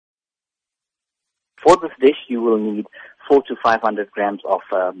For this dish, you will need 400 to 500 grams of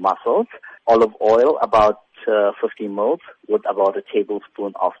mussels, olive oil, about 50 ml, with about a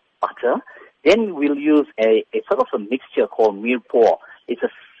tablespoon of butter. Then we'll use a sort of a mixture called mirepoix. It's a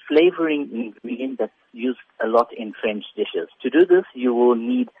flavoring ingredient that's used a lot in French dishes. To do this, you will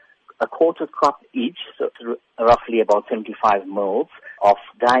need a quarter cup each, so roughly about 75 ml of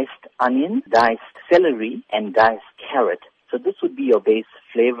diced onion, diced celery, and diced carrot. So this would be your base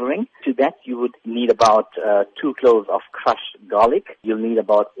flavoring. To that, you would need about 2 cloves of crushed garlic. You'll need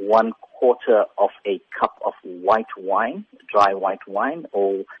about 1/4 of a cup of white wine, dry white wine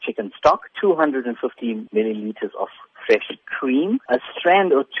or chicken stock, 250 milliliters of fresh cream, a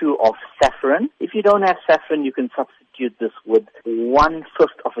strand or two of saffron. If you don't have saffron, you can substitute this with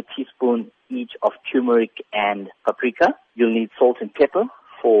 1/5 of a teaspoon each of turmeric and paprika. You'll need salt and pepper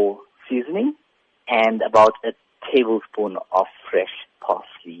for seasoning, and about a tablespoon of fresh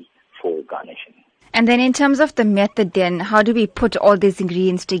parsley for garnishing. And then in terms of the method then, how do we put all these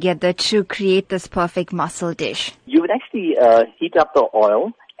ingredients together to create this perfect mussel dish? You would actually heat up the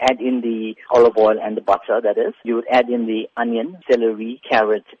oil, add in the olive oil and the butter, that is. You would add in the onion, celery,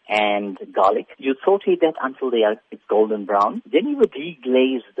 carrot, and garlic. You saute that until it's golden brown. Then you would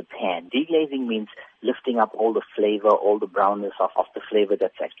deglaze the pan. Deglazing means lifting up all the flavor, all the brownness of the flavor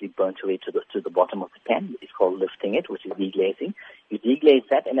that's actually burnt away to the bottom of the pan. It's called lifting it, which is deglazing. You deglaze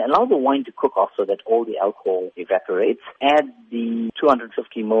that and allow the wine to cook off so that all the alcohol evaporates. Add the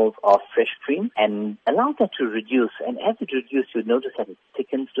 250 ml of fresh cream and allow that to reduce. And as it reduces, you'll notice that it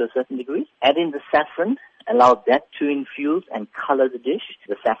thickens to a certain degree. Add in the saffron, allow that to infuse and color the dish,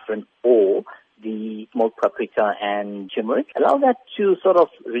 the saffron or the smoked paprika and turmeric. Allow that to sort of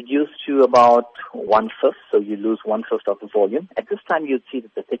reduce to about 1/5, so you lose 1/5 of the volume. At this time, you'd see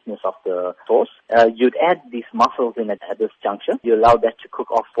that the thickness of the sauce. You'd add these mussels in at this juncture. You allow that to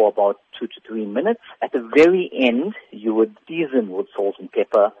cook off for about 2 to 3 minutes. At the very end, you would season with salt and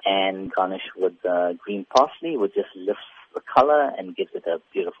pepper and garnish with green parsley, which just lifts the color and gives it a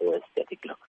beautiful aesthetic look.